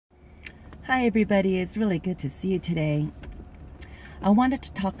Hi everybody, it's really good to see you today. I wanted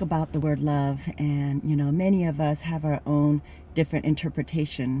to talk about the word love, and many of us have our own different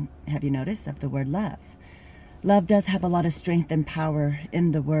interpretation, have you noticed, of the word love. Love does have a lot of strength and power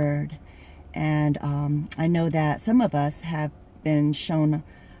in the word, and I know that some of us have been shown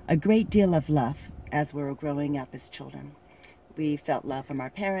a great deal of love as we were growing up as children. We felt love from our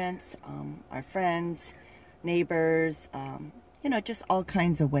parents, our friends, neighbors, just all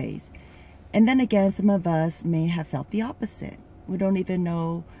kinds of ways. And then again, some of us may have felt the opposite. We don't even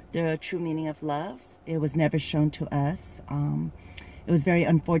know the true meaning of love. It was never shown to us. It was very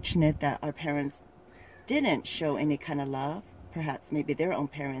unfortunate that our parents didn't show any kind of love. Perhaps maybe their own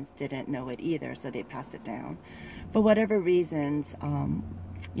parents didn't know it either, so they passed it down. For whatever reasons,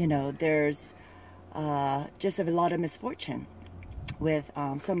 there's just a lot of misfortune with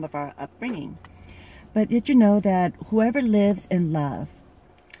some of our upbringing. But did you know that whoever lives in love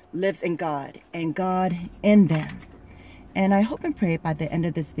lives in God, and God in them? And I hope and pray by the end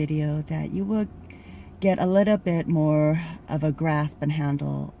of this video that you will get a little bit more of a grasp and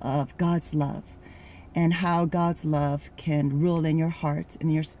handle of God's love, and how God's love can rule in your heart, in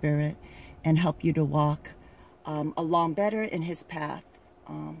your spirit, and help you to walk along better in His path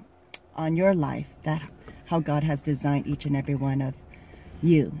on your life, that how God has designed each and every one of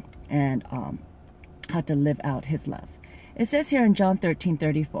you, and how to live out His love. It says here in John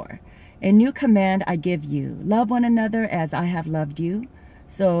 13:34, "A new command I give you, love one another as I have loved you,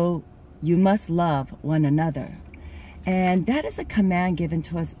 so you must love one another." And that is a command given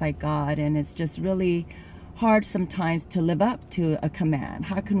to us by God, and it's just really hard sometimes to live up to a command.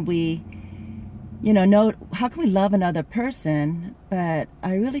 How can we, how can we love another person? But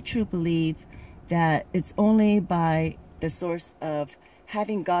I really truly believe that it's only by the source of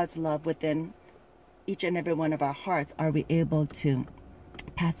having God's love within each and every one of our hearts are we able to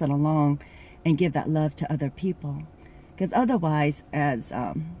pass it along and give that love to other people. Because otherwise, as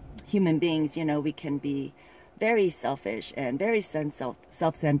human beings, we can be very selfish and very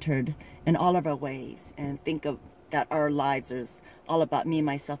self-centered in all of our ways, and think of that our lives is all about me,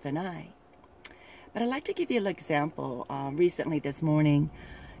 myself, and I. But I'd like to give you an example. Recently this morning,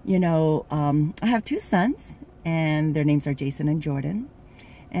 I have two sons, and their names are Jason and Jordan.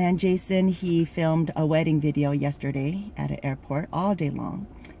 And Jason, he filmed a wedding video yesterday at an airport all day long.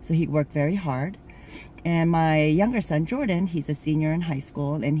 So he worked very hard. And my younger son, Jordan, he's a senior in high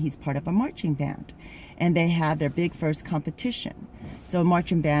school, and he's part of a marching band. And they had their big first competition. So a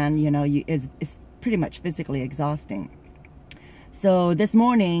marching band, is pretty much physically exhausting. So this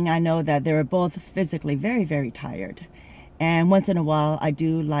morning, I know that they were both physically very, very tired. And once in a while, I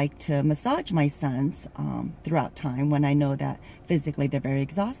do like to massage my sons throughout time when I know that physically they're very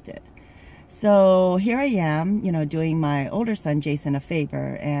exhausted. So here I am, doing my older son, Jason, a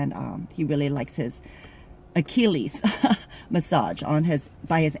favor, and he really likes his Achilles massage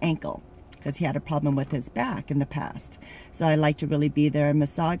by his ankle, because he had a problem with his back in the past. So I like to really be there and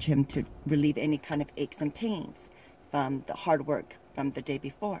massage him to relieve any kind of aches and pains from the hard work from the day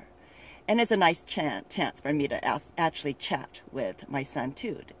before. And it's a nice chance for me to actually chat with my son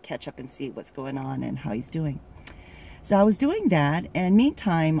too, to catch up and see what's going on and how he's doing. So I was doing that, and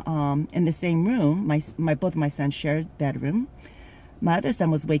meantime, in the same room, both of my sons share bedroom. My other son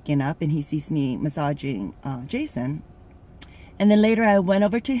was waking up, and he sees me massaging Jason. And then later I went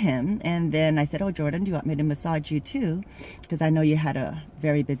over to him, and then I said, "Oh, Jordan, do you want me to massage you too? Because I know you had a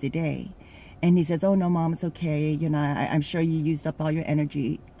very busy day." And he says, "Oh, no, Mom, it's okay. I'm sure you used up all your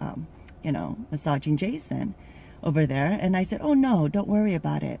energy, massaging Jason over there." And I said, "Oh, no, don't worry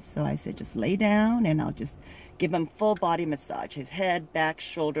about it." So I said, "Just lay down, and I'll just give him full body massage. His head, back,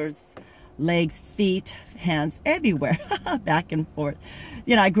 shoulders, legs, feet, hands, everywhere, back and forth."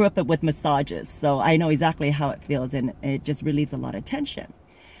 I grew up with massages, so I know exactly how it feels, and it just relieves a lot of tension.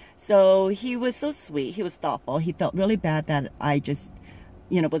 So he was so sweet. He was thoughtful. He felt really bad that I just,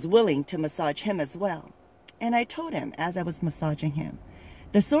 was willing to massage him as well. And I told him as I was massaging him,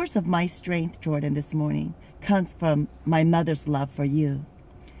 "The source of my strength, Jordan, this morning comes from my mother's love for you."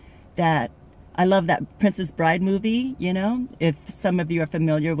 That I love that Princess Bride movie, if some of you are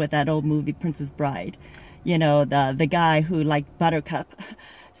familiar with that old movie, Princess Bride, the guy who liked Buttercup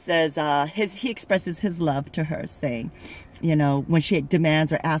says he expresses his love to her, saying, when she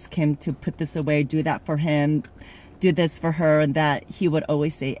demands or asks him to put this away, do that for him, do this for her, and that he would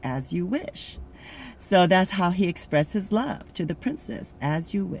always say, "As you wish." So that's how he expressed his love to the princess,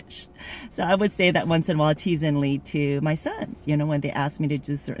 "As you wish." So I would say that once in a while teasingly to my sons, when they ask me to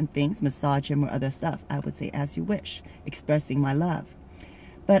do certain things, massage him or other stuff, I would say, "As you wish," expressing my love.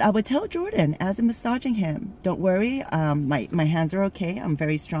 But I would tell Jordan as I'm massaging him, "Don't worry, my hands are okay. I'm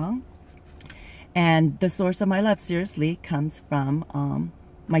very strong. And the source of my love, seriously, comes from,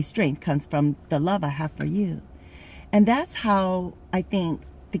 my strength comes from the love I have for you. And that's how I think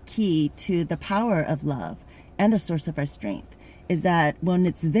the key to the power of love and the source of our strength is that when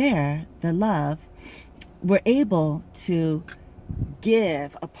it's there, the love, we're able to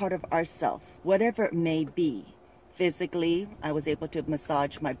give a part of ourself, whatever it may be. Physically, I was able to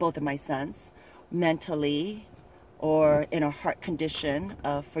massage both of my sons, mentally, or in a heart condition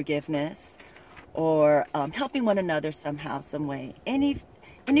of forgiveness, or helping one another somehow, some way. Any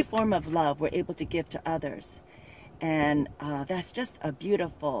form of love we're able to give to others. And that's just a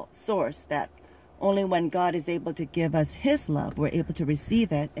beautiful source that only when God is able to give us his love, we're able to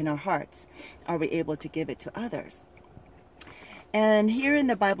receive it in our hearts, are we able to give it to others. And here in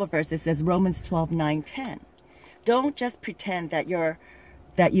the Bible verse, it says Romans 12:9-10. Don't just pretend that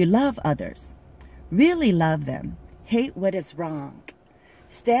you love others. Really love them. Hate what is wrong.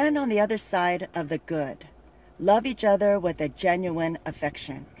 Stand on the other side of the good. Love each other with a genuine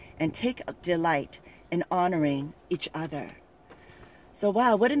affection and take delight in honoring each other. So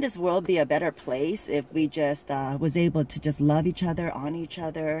wow, wouldn't this world be a better place if we just was able to just love each other, honor each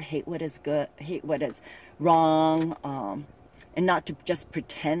other, hate what is good, hate what is wrong, and not to just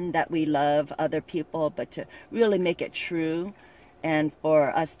pretend that we love other people, but to really make it true, and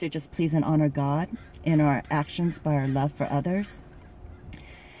for us to just please and honor God in our actions by our love for others.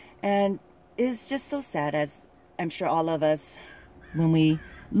 And it's just so sad, as I'm sure all of us, when we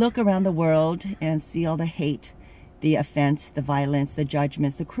look around the world and see all the hate, the offense, the violence, the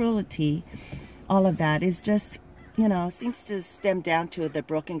judgments, the cruelty, all of that is just, you know, seems to stem down to the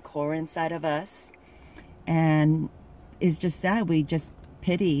broken core inside of us. And it's just sad. We just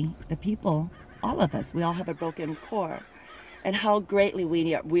pity the people, all of us. We all have a broken core. And how greatly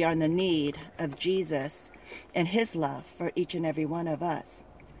we are in the need of Jesus and his love for each and every one of us.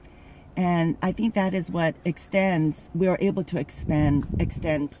 And I think that is what we are able to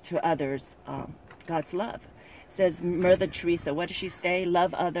extend to others God's love. It says Mother Teresa, what does she say?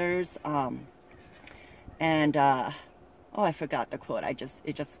 Love others. Oh, I forgot the quote.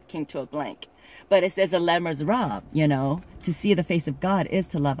 It just came to a blank. But it says in Les Miserables, you know, to see the face of God is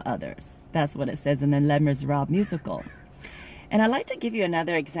to love others. That's what it says in the Les Miserables musical. And I'd like to give you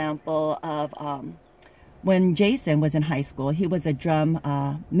another example of when Jason was in high school. He was a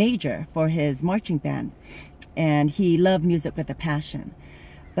drum major for his marching band, and he loved music with a passion.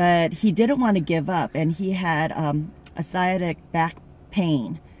 But he didn't want to give up, and he had a sciatic back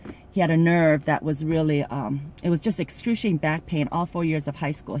pain. He had a nerve that was really, it was just excruciating back pain all 4 years of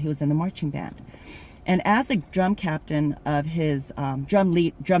high school. He was in the marching band. And as a drum captain of his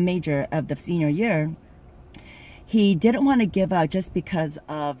drum major of the senior year, he didn't want to give up just because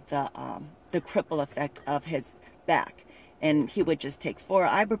of the cripple effect of his back. And he would just take 4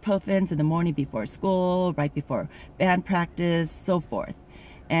 ibuprofens in the morning before school, right before band practice, so forth.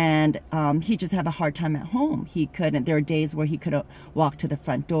 And he just had a hard time at home. He couldn't, there were days where he couldn't walk to the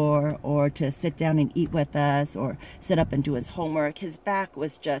front door or to sit down and eat with us or sit up and do his homework. His back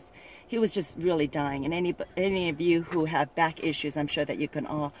was just, he was just really dying. And any of you who have back issues, I'm sure that you can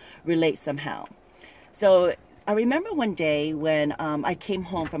all relate somehow. So I remember one day when I came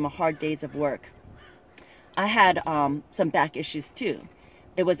home from a hard days of work. I had some back issues too.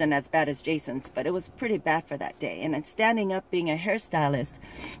 It wasn't as bad as Jason's, but it was pretty bad for that day. And then standing up, being a hairstylist,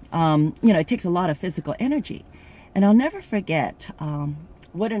 you know, it takes a lot of physical energy. And I'll never forget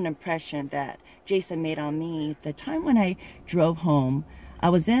what an impression that Jason made on me. The time when I drove home, I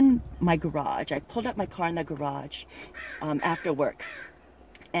was in my garage. I pulled up my car in the garage after work.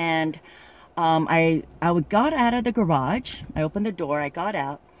 And I got out of the garage. I opened the door, I got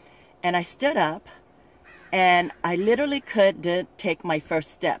out, and I stood up. And I literally couldn't take my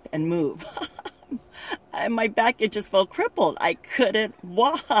first step and move. And my back, it just felt crippled. I couldn't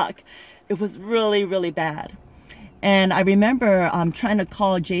walk. It was really, really bad. And I remember trying to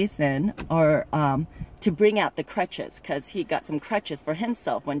call Jason or to bring out the crutches, because he got some crutches for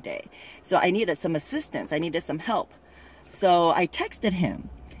himself one day. So I needed some assistance. I needed some help. So I texted him.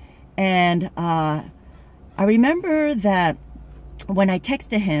 And I remember that when I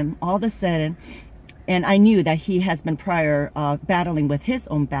texted him, all of a sudden, and I knew that he has been prior battling with his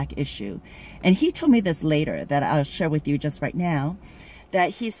own back issue. And he told me this later that I'll share with you just right now, that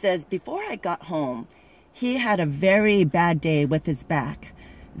he says, before I got home, he had a very bad day with his back,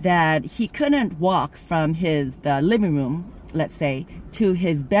 that he couldn't walk from the living room, let's say, to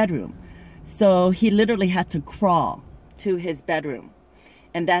his bedroom. So he literally had to crawl to his bedroom.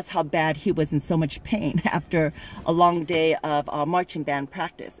 And that's how bad he was in so much pain after a long day of marching band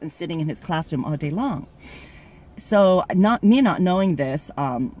practice and sitting in his classroom all day long. So not knowing this,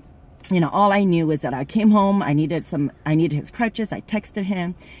 you know, all I knew was that I came home, I needed his crutches. I texted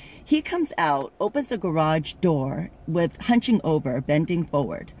him. He comes out, opens the garage door with hunching over, bending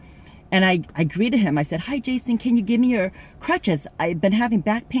forward. And I greeted him. I said, "Hi, Jason, can you give me your crutches? I've been having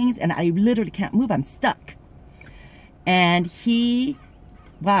back pains and I literally can't move. I'm stuck." And he,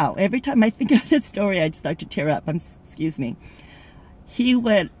 wow, every time I think of this story, I just start to tear up. Excuse me. He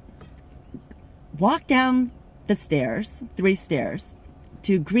would walk down the stairs, 3 stairs,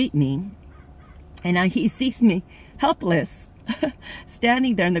 to greet me. And now he sees me helpless,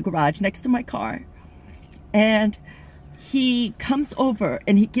 standing there in the garage next to my car. And he comes over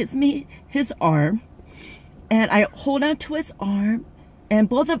and he gives me his arm, and I hold on to his arm, and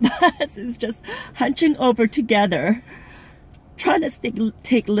both of us is just hunching over together, trying to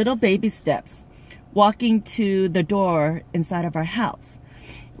take little baby steps, walking to the door inside of our house,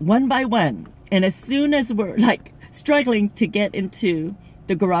 one by one. And as soon as we're like struggling to get into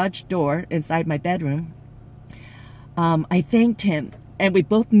the garage door inside my bedroom, I thanked him, and we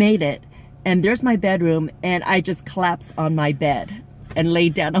both made it. And there's my bedroom, and I just collapsed on my bed and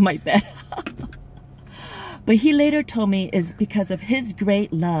laid down on my bed. But he later told me it's because of his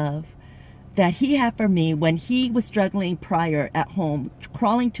great love that he had for me when he was struggling prior at home,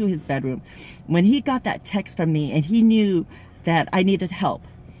 crawling to his bedroom. When he got that text from me and he knew that I needed help,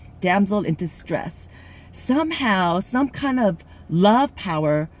 damsel in distress, somehow some kind of love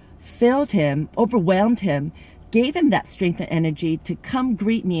power filled him, overwhelmed him, gave him that strength and energy to come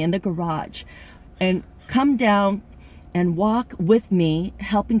greet me in the garage and come down and walk with me,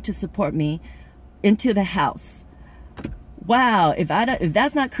 helping to support me into the house. Wow, if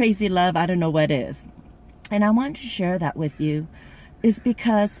that's not crazy love, I don't know what is. And I want to share that with you is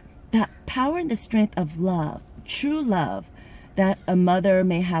because that power and the strength of love, true love, that a mother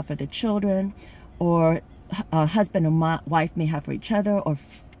may have for the children, or a husband and wife may have for each other, or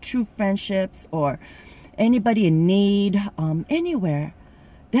true friendships, or anybody in need, anywhere,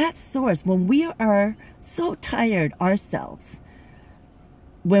 that source, when we are so tired ourselves,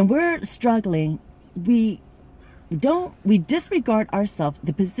 when we're struggling, we disregard ourselves,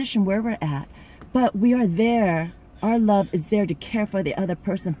 the position where we're at, but we are there. Our love is there to care for the other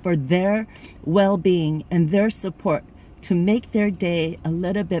person, for their well-being and their support, to make their day a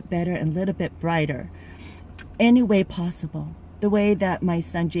little bit better and a little bit brighter, any way possible. The way that my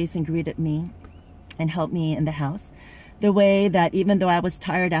son Jason greeted me and helped me in the house. The way that even though I was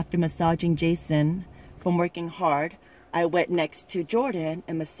tired after massaging Jason from working hard, I went next to Jordan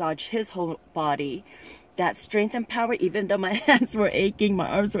and massaged his whole body. That strength and power, even though my hands were aching, my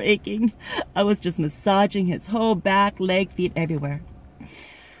arms were aching, I was just massaging his whole back, leg, feet, everywhere.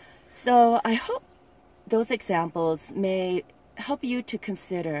 So I hope those examples may help you to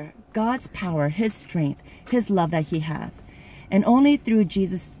consider God's power, his strength, his love that he has. And only through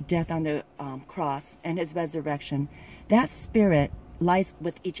Jesus' death on the cross and his resurrection, that spirit lies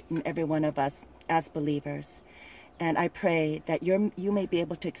with each and every one of us as believers. And I pray that you may be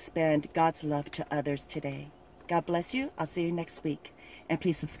able to expand God's love to others today. God bless you. I'll see you next week. And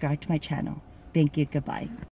please subscribe to my channel. Thank you. Goodbye.